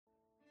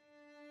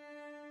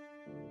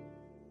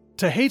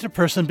To hate a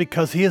person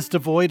because he is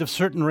devoid of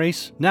certain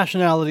race,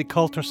 nationality,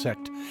 cult, or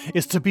sect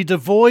is to be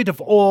devoid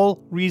of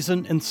all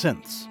reason and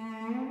sense.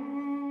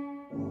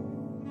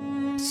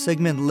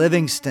 Sigmund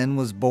Livingston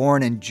was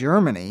born in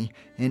Germany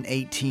in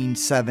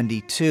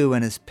 1872,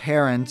 and his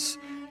parents,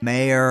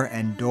 Mayer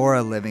and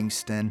Dora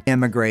Livingston,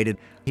 immigrated.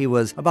 He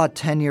was about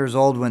 10 years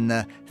old when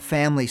the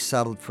family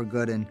settled for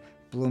good in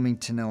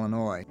Bloomington,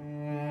 Illinois.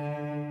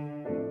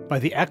 By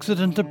the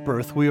accident of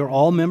birth, we are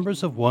all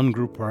members of one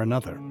group or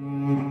another.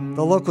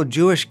 The local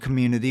Jewish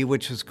community,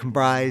 which was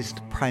comprised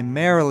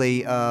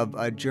primarily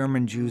of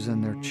German Jews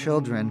and their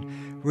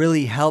children,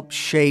 really helped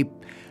shape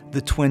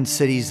the Twin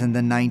Cities in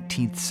the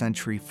 19th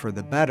century for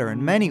the better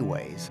in many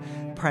ways,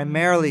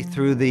 primarily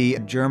through the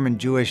German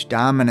Jewish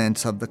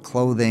dominance of the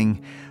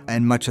clothing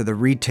and much of the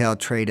retail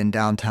trade in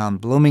downtown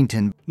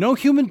Bloomington. No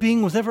human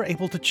being was ever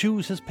able to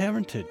choose his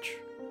parentage.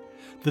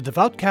 The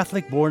devout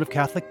Catholic born of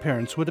Catholic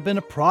parents would have been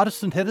a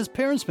Protestant had his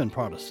parents been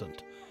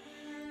Protestant.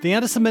 The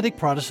anti-Semitic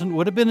Protestant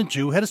would have been a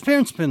Jew had his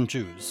parents been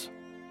Jews.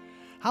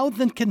 How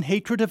then can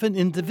hatred of an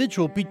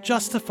individual be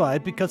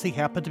justified because he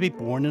happened to be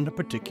born in a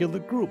particular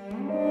group?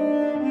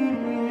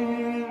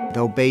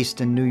 Though based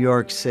in New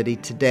York City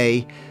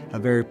today, a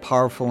very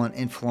powerful and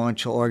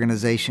influential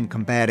organization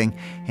combating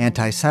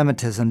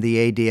anti-Semitism,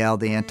 the ADL,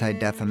 the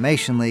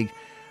Anti-Defamation League,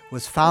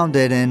 was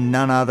founded in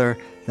none other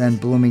than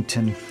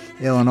Bloomington,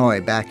 Illinois,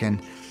 back in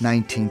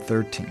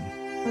 1913.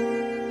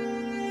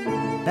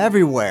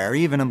 Everywhere,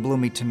 even in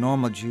Bloomington,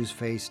 normal Jews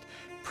faced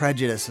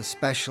prejudice,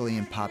 especially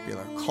in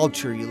popular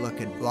culture. You look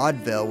at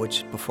vaudeville,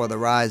 which before the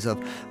rise of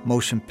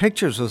motion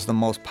pictures was the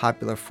most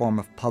popular form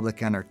of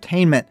public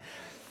entertainment.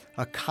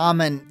 A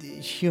common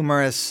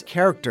humorous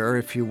character,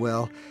 if you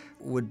will,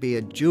 would be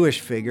a Jewish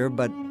figure,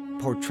 but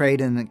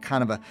portrayed in a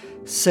kind of a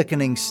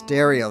sickening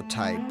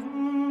stereotype.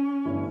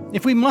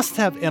 If we must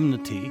have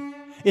enmity,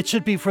 it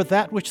should be for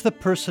that which the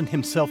person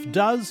himself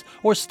does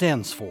or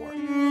stands for.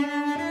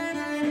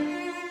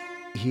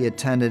 He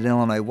attended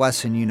Illinois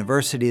Wesleyan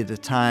University at the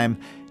time.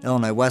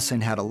 Illinois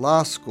Wesleyan had a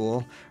law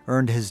school,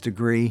 earned his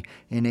degree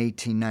in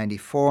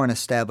 1894, and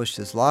established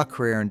his law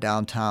career in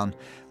downtown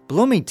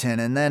Bloomington.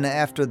 And then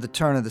after the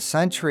turn of the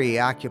century, he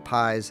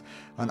occupies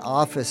an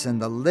office in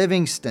the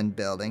Livingston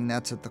Building.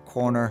 That's at the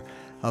corner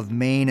of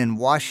Main and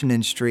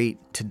Washington Street.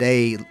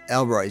 Today,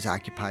 Elroy's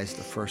occupies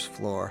the first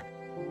floor.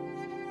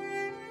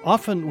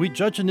 Often we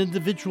judge an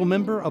individual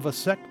member of a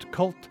sect,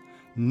 cult,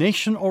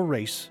 nation, or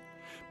race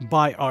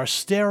by our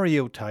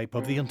stereotype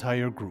of the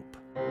entire group.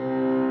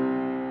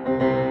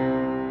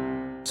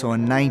 So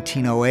in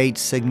 1908,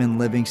 Sigmund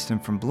Livingston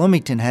from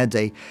Bloomington heads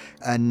a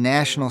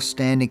national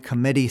standing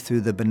committee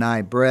through the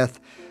B'nai B'rith,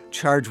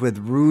 charged with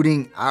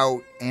rooting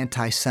out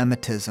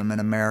anti-Semitism in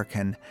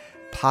American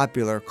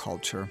popular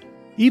culture.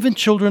 Even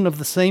children of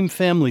the same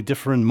family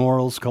differ in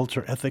morals,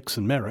 culture, ethics,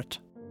 and merit.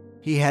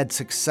 He had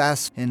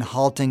success in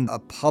halting a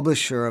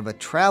publisher of a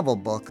travel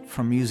book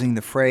from using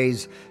the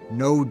phrase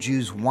 "no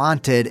Jews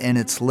wanted" in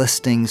its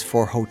listings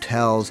for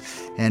hotels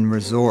and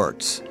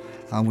resorts,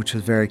 which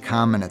was very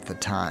common at the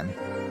time.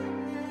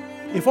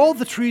 If all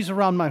the trees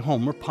around my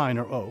home were pine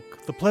or oak,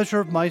 the pleasure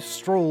of my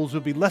strolls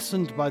would be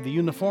lessened by the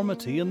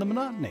uniformity and the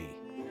monotony.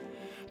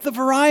 The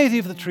variety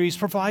of the trees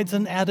provides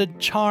an added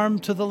charm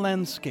to the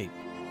landscape.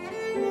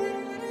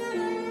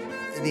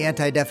 The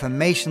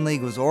Anti-Defamation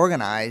League was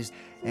organized,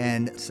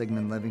 and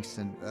Sigmund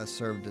Livingston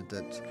served as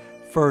its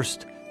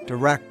first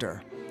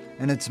director.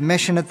 And its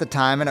mission at the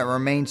time, and it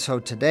remains so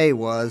today,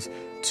 was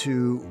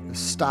to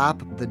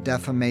stop the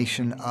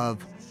defamation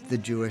of the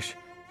Jewish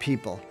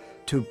people,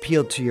 to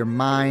appeal to your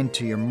mind,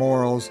 to your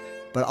morals,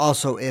 but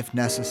also, if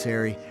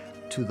necessary,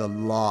 to the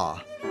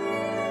law.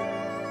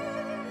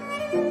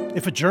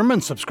 If a German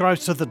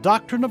subscribes to the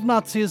doctrine of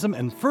Nazism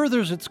and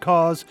furthers its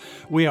cause,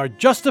 we are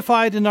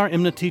justified in our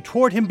enmity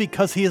toward him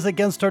because he is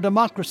against our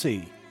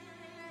democracy.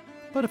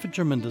 But if a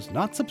German does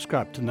not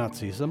subscribe to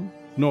Nazism,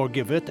 nor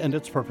give it and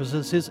its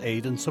purposes his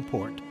aid and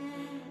support,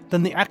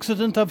 then the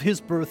accident of his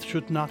birth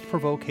should not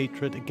provoke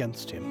hatred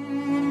against him.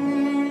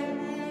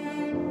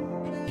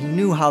 He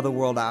knew how the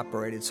world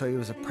operated, so he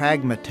was a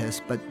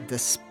pragmatist, but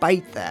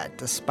despite that,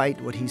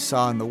 despite what he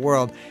saw in the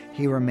world,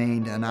 he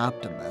remained an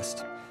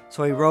optimist.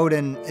 So he wrote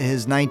in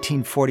his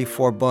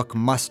 1944 book,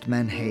 Must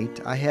Men Hate,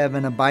 "I have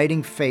an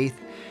abiding faith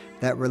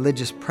that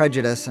religious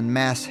prejudice and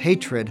mass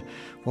hatred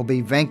will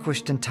be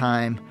vanquished in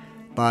time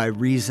by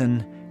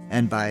reason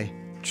and by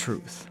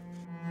truth."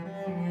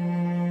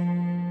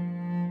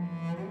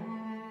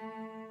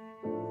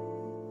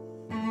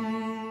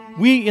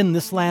 We in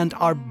this land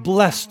are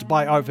blessed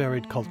by our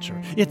varied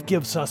culture. It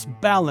gives us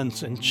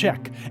balance and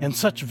check, and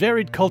such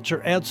varied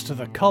culture adds to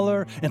the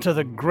color and to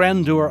the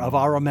grandeur of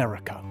our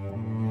America.